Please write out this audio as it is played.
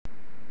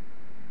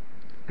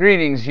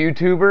Greetings,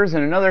 YouTubers.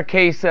 In another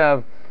case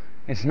of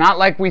it's not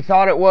like we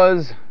thought it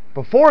was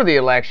before the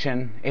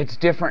election, it's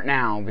different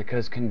now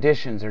because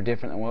conditions are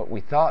different than what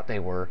we thought they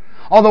were.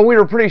 Although we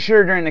were pretty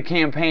sure during the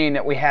campaign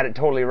that we had it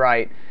totally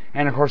right,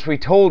 and of course we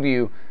told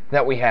you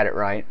that we had it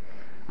right.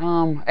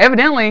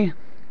 Evidently,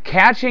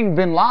 catching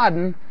Bin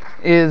Laden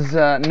is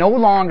no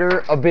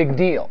longer a big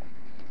deal.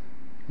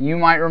 You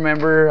might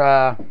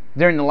remember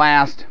during the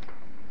last,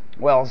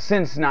 well,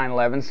 since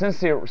 9/11,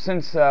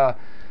 since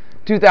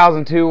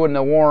 2002 when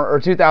the war, or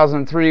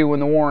 2003 when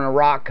the war in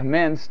Iraq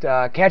commenced,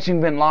 catching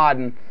Bin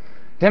Laden,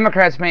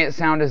 Democrats made it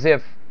sound as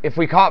if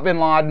we caught Bin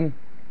Laden,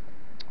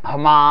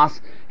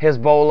 Hamas,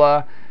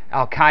 Hezbollah,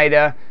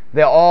 Al-Qaeda,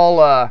 they'll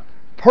all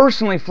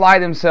personally fly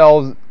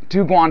themselves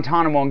to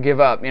Guantanamo and give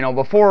up. You know,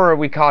 before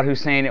we caught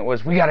Hussein, it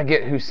was, we got to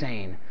get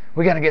Hussein,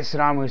 we got to get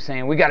Saddam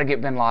Hussein, we got to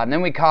get Bin Laden.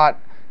 Then we caught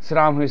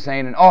Saddam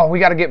Hussein, and oh, we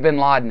got to get Bin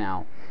Laden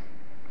now.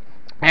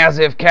 As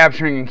if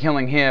capturing and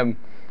killing him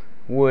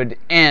would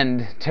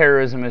end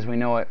terrorism as we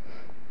know it.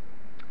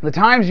 The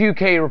Times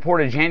UK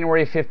reported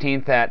January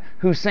 15th that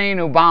Hussein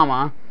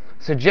Obama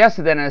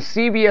suggested that in a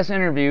CBS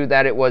interview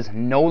that it was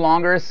no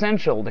longer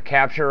essential to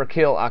capture or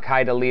kill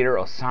Al-Qaeda leader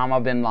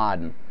Osama Bin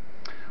Laden.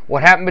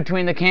 What happened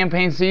between the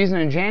campaign season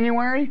and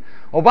January?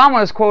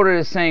 Obama is quoted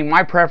as saying,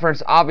 "My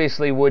preference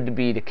obviously would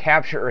be to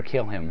capture or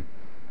kill him.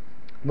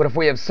 But if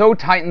we have so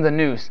tightened the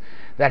noose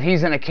that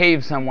he's in a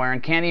cave somewhere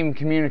and can't even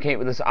communicate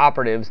with his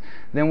operatives,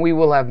 then we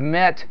will have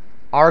met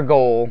our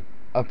goal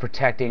of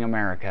protecting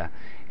America."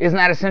 Isn't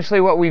that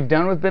essentially what we've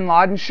done with Bin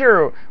Laden?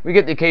 Sure, we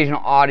get the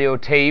occasional audio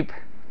tape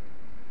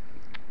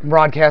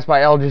broadcast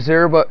by Al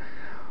Jazeera, but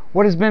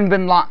what has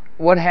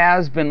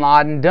Bin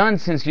Laden done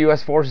since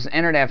U.S. forces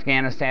entered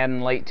Afghanistan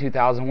in late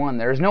 2001?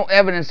 There is no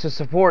evidence to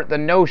support the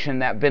notion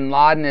that Bin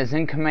Laden is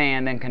in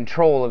command and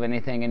control of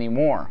anything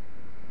anymore.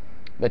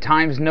 The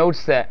Times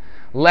notes that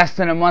less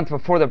than a month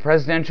before the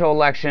presidential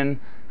election,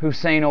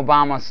 Hussein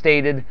Obama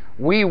stated,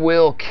 "We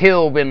will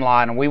kill Bin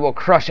Laden. We will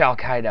crush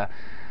Al-Qaeda.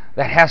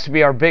 That has to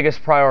be our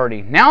biggest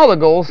priority." Now the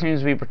goal seems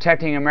to be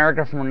protecting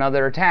America from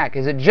another attack.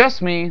 Is it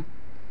just me,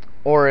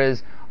 or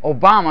is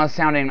Obama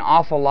sounding an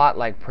awful lot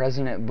like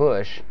President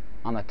Bush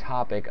on the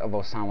topic of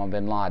Osama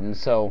Bin Laden?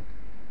 So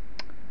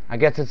I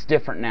guess it's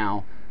different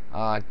now.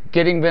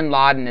 Getting Bin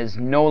Laden is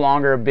no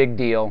longer a big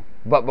deal,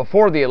 but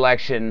before the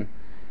election,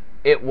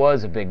 it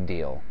was a big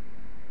deal.